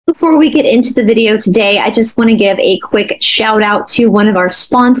Before we get into the video today, I just want to give a quick shout out to one of our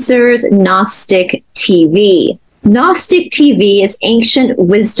sponsors, Gnostic TV. Gnostic TV is ancient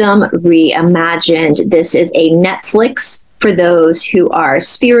wisdom reimagined. This is a Netflix for those who are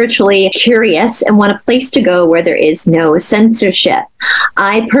spiritually curious and want a place to go where there is no censorship.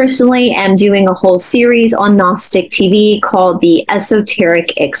 I personally am doing a whole series on Gnostic TV called The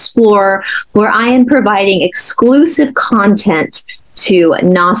Esoteric Explorer, where I am providing exclusive content to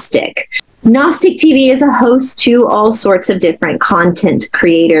Gnostic. Gnostic TV is a host to all sorts of different content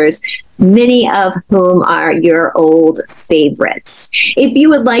creators, many of whom are your old favorites. If you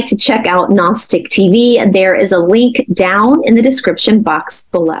would like to check out Gnostic TV, there is a link down in the description box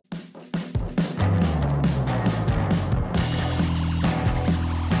below.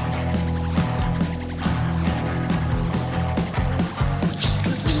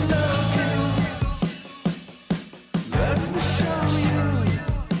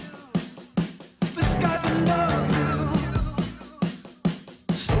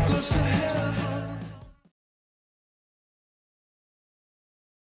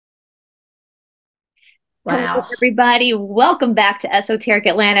 Wow. Hello, everybody. Welcome back to Esoteric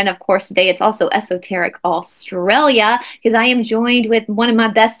Atlanta. And of course, today it's also Esoteric Australia, because I am joined with one of my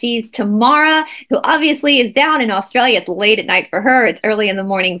besties, Teymara, who obviously is down in Australia. It's late at night for her. It's early in the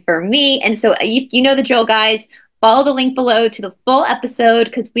morning for me. And so you know the drill, guys. Follow the link below to the full episode,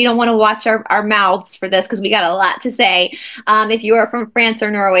 because we don't want to watch our mouths for this, because we got a lot to say. If you are from France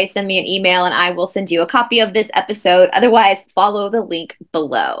or Norway, send me an email and I will send you a copy of this episode. Otherwise, follow the link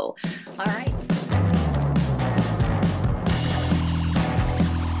below. All right.